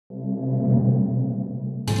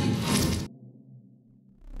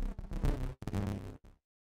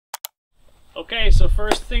Okay, so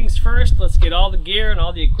first things first, let's get all the gear and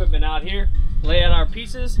all the equipment out here, lay out our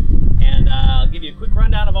pieces, and I'll give you a quick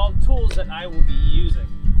rundown of all the tools that I will be using.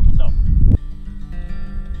 So,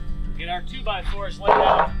 we'll get our 2x4s laid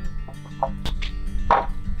out.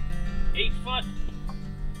 8 foot,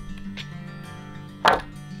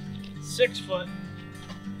 6 foot,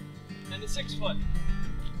 and a 6 foot.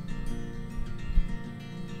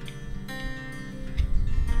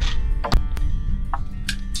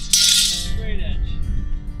 Straight edge,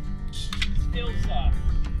 steel saw,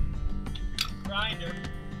 grinder,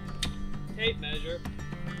 tape measure,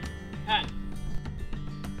 pen.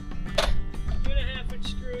 2.5 inch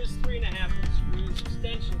screws, 3.5 inch screws,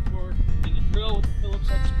 extension cord, and a drill with a Phillips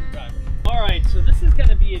head screwdriver. Alright, so this is going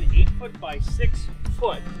to be an 8 foot by 6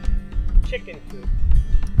 foot chicken coop.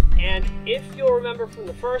 And if you'll remember from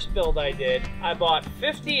the first build I did, I bought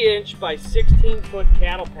 50 inch by 16 foot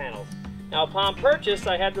cattle panels. Now upon purchase,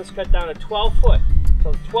 I had this cut down to 12 foot.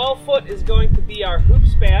 So 12 foot is going to be our hoop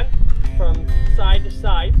span from side to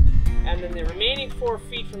side, and then the remaining 4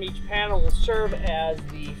 feet from each panel will serve as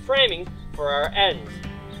the framing for our ends.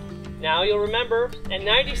 Now you'll remember, at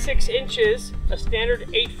 96 inches, a standard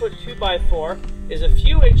 8 foot 2x4 is a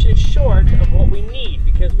few inches short of what we need,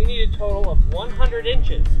 because we need a total of 100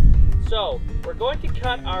 inches. So we're going to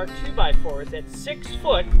cut our 2x4s at 6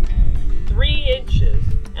 foot 3 inches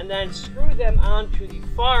and then screw them onto the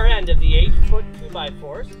far end of the 8 foot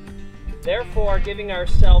 2x4s, therefore giving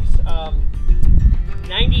ourselves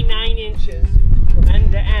 99 inches from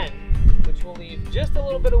end to end, which will leave just a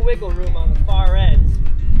little bit of wiggle room on the far ends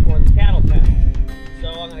for the cattle panel. So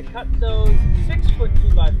I'm going to cut those 6 foot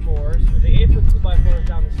 2x4s, or the 8 foot 2x4s,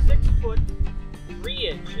 down to 6 foot 3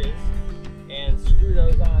 inches and screw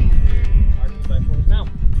those on to our 2x4s now.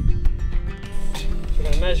 So we're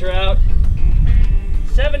going to measure out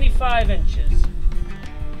 75 inches.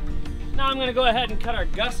 Now I'm going to go ahead and cut our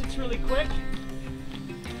gussets really quick.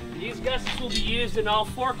 These gussets will be used in all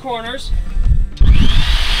 4 corners.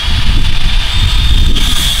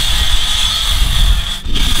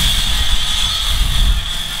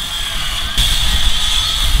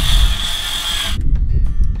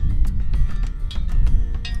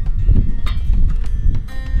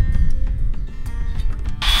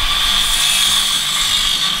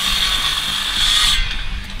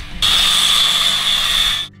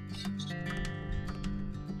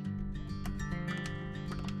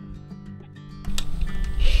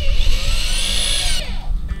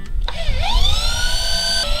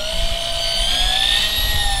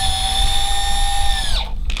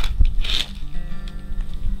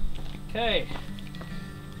 Okay,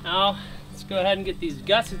 now let's go ahead and get these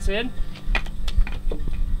gussets in.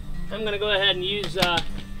 I'm going to go ahead and use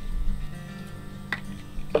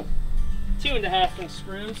 2.5 inch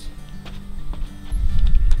screws.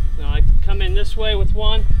 Now I come in this way with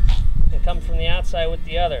one and come from the outside with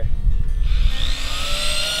the other.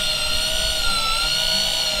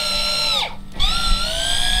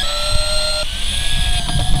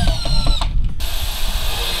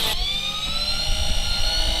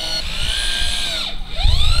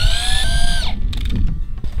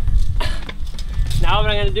 Now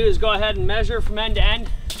what I'm going to do is go ahead and measure from end to end,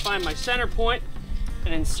 find my center point,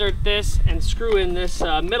 and insert this and screw in this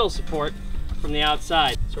middle support from the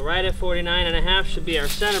outside. So right at 49.5 should be our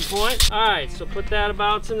center point. Alright, so put that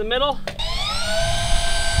about in the middle.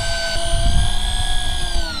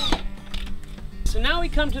 So now we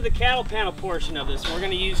come to the cattle panel portion of this. We're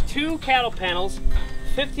going to use 2 cattle panels,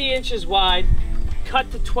 50 inches wide, cut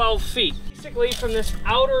to 12 feet. Basically from this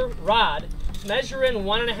outer rod, measure in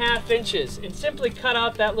 1.5 inches and simply cut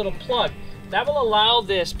out that little plug. That will allow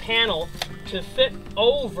this panel to fit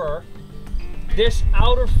over this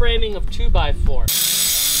outer framing of 2x4.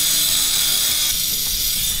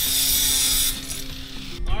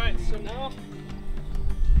 Alright, so now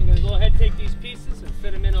I'm going to go ahead and take these pieces and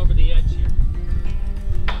fit them in over the edge here.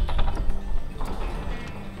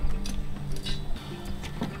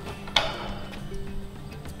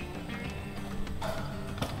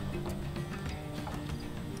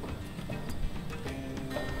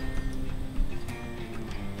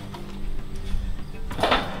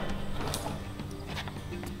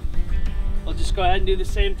 I'll just go ahead and do the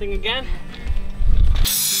same thing again.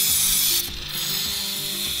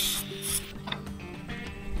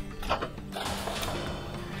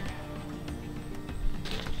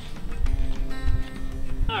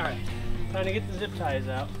 Alright, time to get the zip ties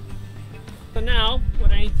out. So now,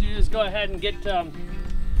 what I need to do is go ahead and get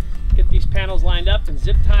these panels lined up and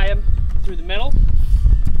zip tie them through the middle.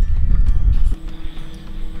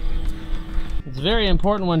 It's very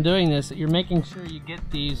important when doing this that you're making sure you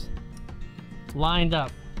get these lined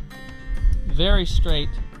up. very straight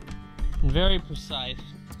and very precise.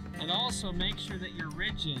 And also make sure that your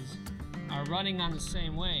ridges are running on the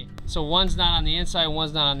same way. So one's not on the inside,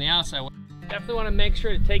 one's not on the outside. Definitely want to make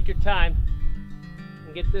sure to take your time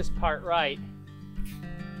and get this part right,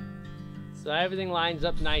 so everything lines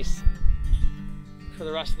up nice for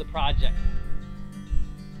the rest of the project.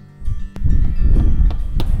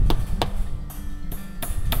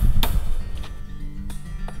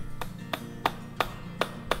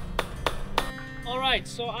 Alright,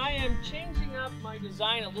 so I am changing up my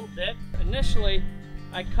design a little bit. Initially,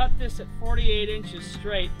 I cut this at 48 inches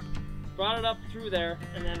straight, brought it up through there,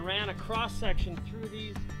 and then ran a cross section through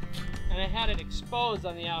these, and I had it exposed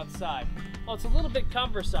on the outside. Well, it's a little bit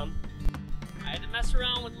cumbersome. I had to mess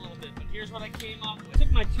around with it a little bit, but here's what I came up with. I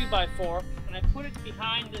took my 2x4 and I put it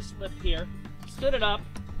behind this lip here, stood it up,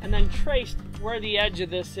 and then traced where the edge of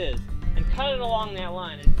this is, and cut it along that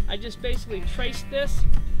line. And I just basically traced this,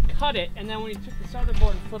 cut it, and then when you took this other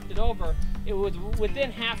board and flipped it over, it was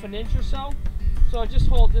within half an inch or so. So I just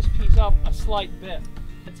hold this piece up a slight bit.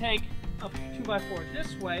 I take a 2x4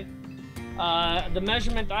 this way. The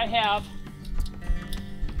measurement I have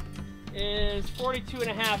is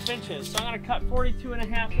 42.5 inches. So I'm going to cut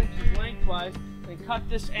 42.5 inches lengthwise and cut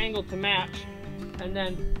this angle to match, and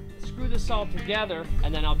then screw this all together,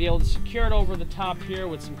 and then I'll be able to secure it over the top here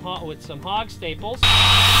with some hog staples.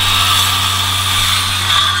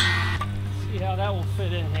 See how that will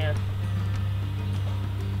fit in here.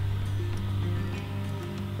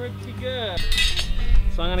 Pretty good.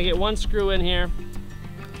 So I'm going to get one screw in here.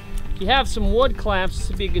 If you have some wood clamps, this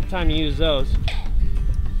would be a good time to use those.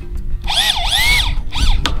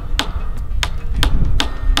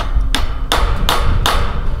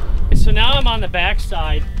 So now I'm on the back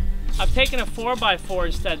side. I've taken a 4x4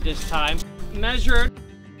 instead this time. Measured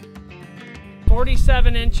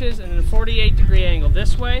 47 inches and a 48-degree angle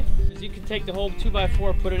this way. You can take the whole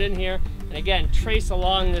 2x4, put it in here, and again, trace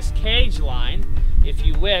along this cage line if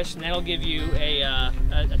you wish, and that'll give you a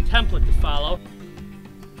template to follow.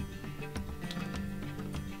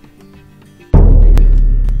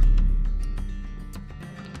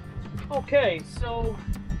 Okay, so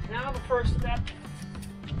now the first step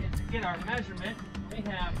is to get our measurement. We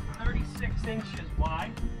have 36 inches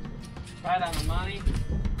wide, right on the money,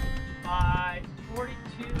 by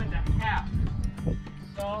 42.5.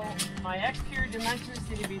 So my exterior dimensions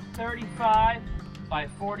need to be 35 by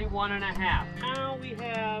 41.5. Now we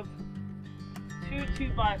have two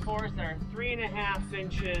 2x4s that are 3.5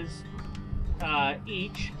 inches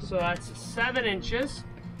each, so that's 7 inches.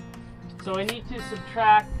 So we need to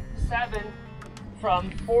subtract 7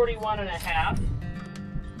 from 41.5.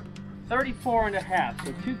 34.5.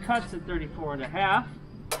 So 2 cuts at 34.5.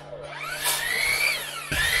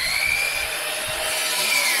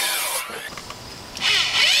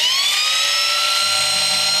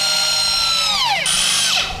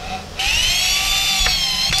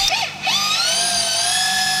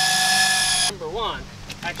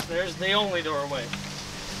 Actually, there's the only doorway.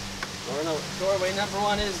 Or no, doorway number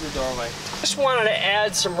 1 is the doorway. Just wanted to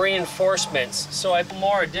add some reinforcements, so I put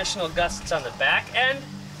more additional gussets on the back end,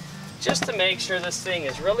 just to make sure this thing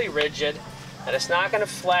is really rigid, that it's not going to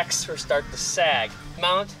flex or start to sag.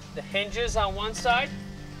 Mount the hinges on one side,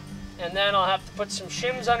 and then I'll have to put some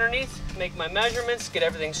shims underneath, make my measurements, get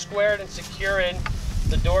everything squared and secure in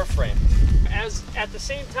the door frame. At the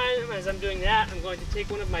same time as I'm doing that, I'm going to take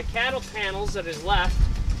one of my cattle panels that is left,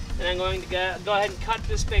 and I'm going to go ahead and cut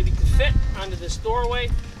this baby to fit onto this doorway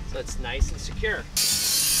so it's nice and secure.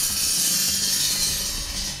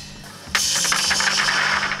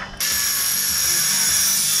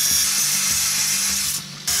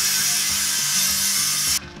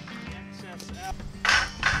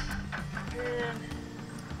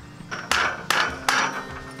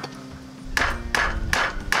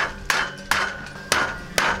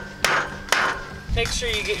 Make sure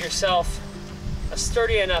you get yourself a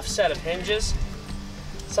sturdy enough set of hinges.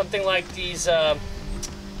 Something like these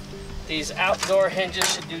outdoor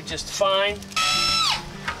hinges should do just fine.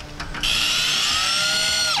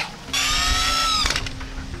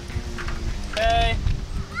 Okay.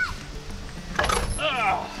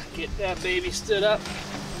 Oh, get that baby stood up.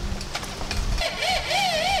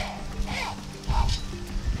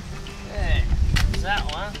 Okay, there's that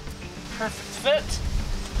one. Perfect fit.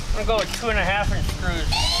 I'm going to go with 2.5 inch screws.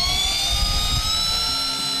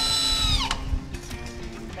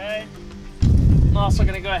 Okay. I'm also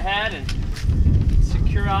going to go ahead and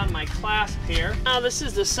secure on my clasp here. Now this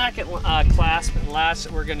is the second clasp and latch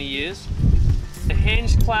that we're going to use. The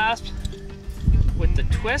hinge clasp with the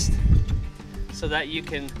twist so that you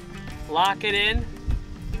can lock it in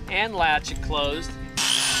and latch it closed.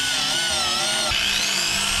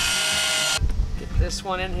 this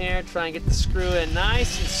one in here, try and get the screw in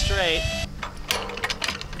nice and straight.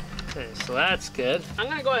 Okay, so that's good. I'm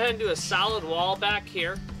gonna go ahead and do a solid wall back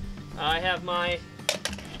here. I have my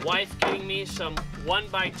wife getting me some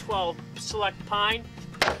 1x12 select pine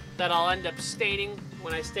that I'll end up staining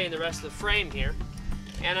when I stain the rest of the frame here.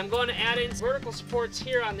 And I'm going to add in vertical supports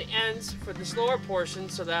here on the ends for this lower portion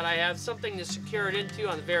so that I have something to secure it into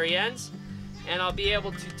on the very ends. And I'll be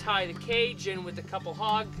able to tie the cage in with a couple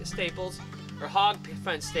hog staples or hog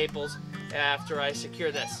fence staples after I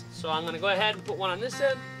secure this. So I'm going to go ahead and put one on this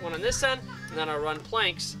end, one on this end, and then I'll run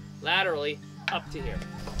planks laterally up to here.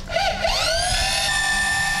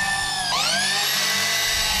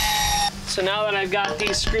 So now that I've got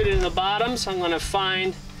these screwed in the bottoms, I'm going to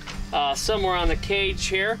find somewhere on the cage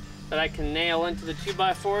here that I can nail into the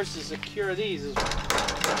 2x4s to secure these.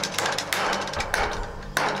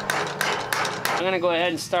 I'm going to go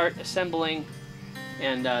ahead and start assembling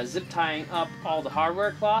and zip tying up all the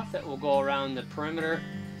hardware cloth that will go around the perimeter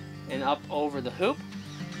and up over the hoop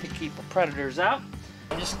to keep the predators out.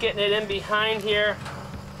 I'm just getting it in behind here.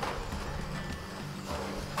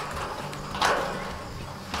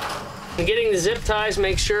 And getting the zip ties,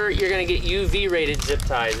 make sure you're going to get UV rated zip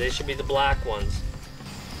ties. They should be the black ones.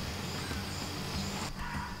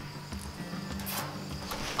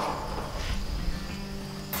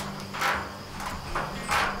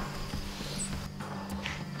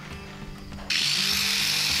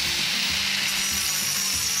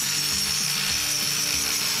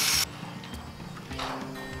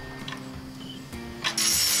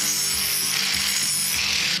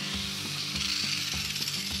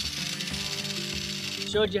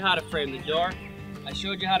 Showed you how to frame the door. I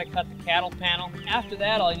showed you how to cut the cattle panel. After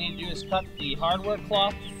that, all you need to do is cut the hardware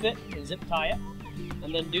cloth to fit and zip tie it.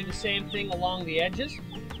 And then do the same thing along the edges.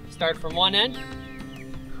 Start from one end,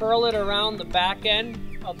 curl it around the back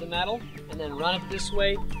end of the metal, and then run it this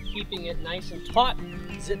way, keeping it nice and taut,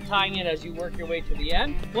 zip tying it as you work your way to the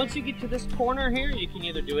end. Once you get to this corner here, you can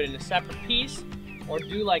either do it in a separate piece or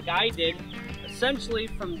do like I did, essentially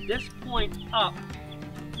from this point up.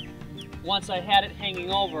 Once I had it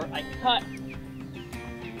hanging over, I cut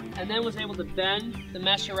and then was able to bend the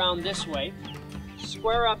mesh around this way,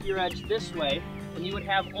 square up your edge this way, and you would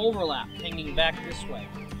have overlap hanging back this way.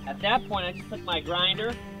 At that point, I just took my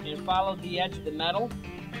grinder and followed the edge of the metal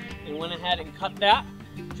and went ahead and cut that,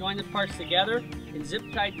 joined the parts together, and zip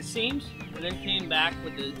tied the seams, and then came back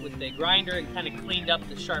with the grinder and kind of cleaned up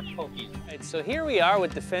the sharp poking. Right, so here we are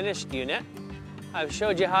with the finished unit. I've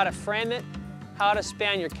showed you how to frame it, how to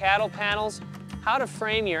span your cattle panels, how to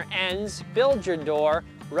frame your ends, build your door,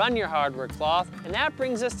 run your hardware cloth, and that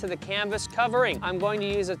brings us to the canvas covering. I'm going to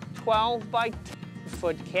use a 12 by 10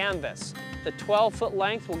 foot canvas. The 12-foot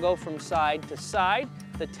length will go from side to side.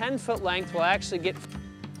 The 10-foot length will actually get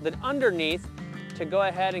underneath to go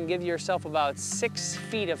ahead and give yourself about 6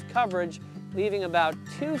 feet of coverage, leaving about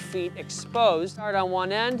 2 feet exposed. Start on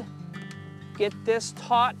one end, get this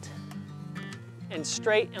taut and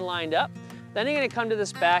straight and lined up. Then you're going to come to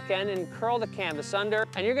this back end and curl the canvas under,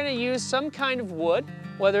 and you're going to use some kind of wood,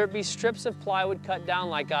 whether it be strips of plywood cut down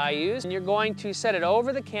like I use, and you're going to set it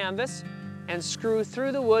over the canvas and screw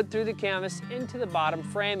through the wood through the canvas into the bottom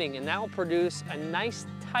framing, and that will produce a nice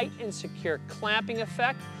tight and secure clamping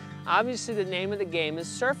effect. Obviously the name of the game is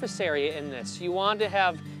surface area in this. You want to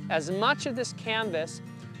have as much of this canvas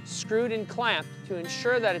screwed and clamped to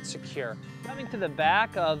ensure that it's secure. Coming to the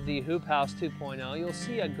back of the Hoop House 2.0, you'll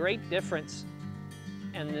see a great difference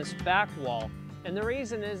in this back wall. And the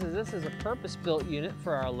reason is this is a purpose-built unit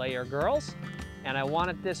for our layer girls, and I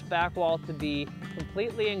wanted this back wall to be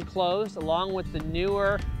completely enclosed along with the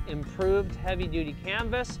newer, improved heavy-duty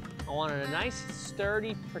canvas. I wanted a nice,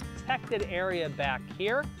 sturdy, protected area back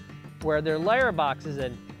here where their layer box is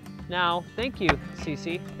in. Now, thank you,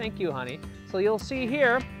 Cece. Thank you, honey. So you'll see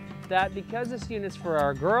here that because this unit's for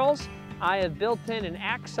our girls, I have built in an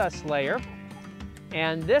access layer,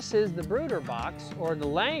 and this is the brooder box or the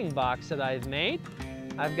laying box that I've made.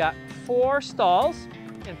 I've got 4 stalls,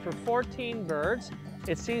 and for 14 birds,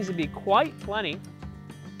 it seems to be quite plenty,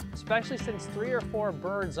 especially since 3 or 4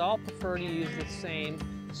 birds all prefer to use the same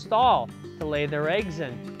stall to lay their eggs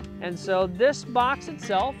in. And so this box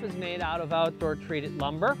itself is made out of outdoor treated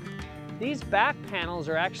lumber. These back panels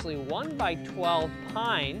are actually 1 by 12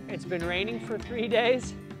 pine. It's been raining for 3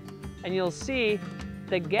 days, and you'll see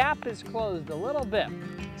the gap is closed a little bit.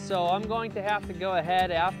 So I'm going to have to go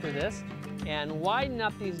ahead after this and widen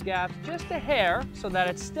up these gaps just a hair so that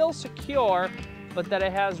it's still secure, but that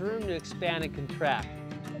it has room to expand and contract.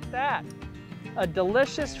 Look at that, a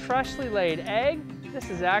delicious freshly laid egg. This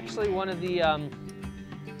is actually one of the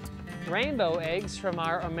rainbow eggs from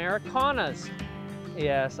our Americanas.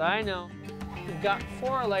 Yes, I know. We've got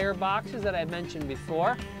 4 layer boxes that I mentioned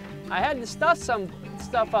before. I had to stuff some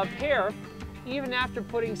stuff up here, even after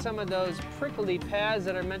putting some of those prickly pads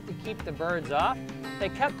that are meant to keep the birds off. They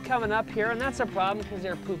kept coming up here, and that's a problem because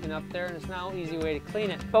they're pooping up there, and there's no easy way to clean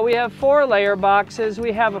it. But we have 4 layer boxes.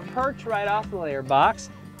 We have a perch right off the layer box.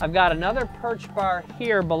 I've got another perch bar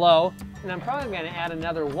here below, and I'm probably going to add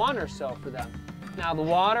another 1 or so for them. Now the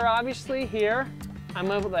water, obviously, here, I'm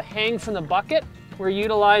able to hang from the bucket. We're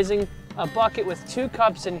utilizing a bucket with 2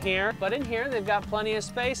 cups in here, but in here they've got plenty of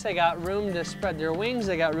space. They got room to spread their wings.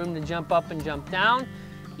 They got room to jump up and jump down.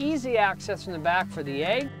 Easy access from the back for the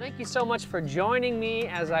egg. Thank you so much for joining me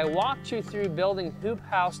as I walked you through building Hoop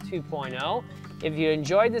House 2.0. If you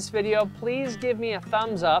enjoyed this video, please give me a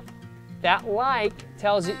thumbs up. That like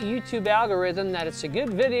tells the YouTube algorithm that it's a good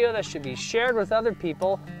video that should be shared with other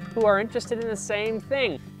people who are interested in the same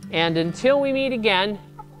thing. And until we meet again,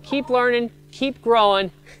 keep learning, keep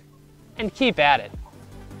growing, and keep at it.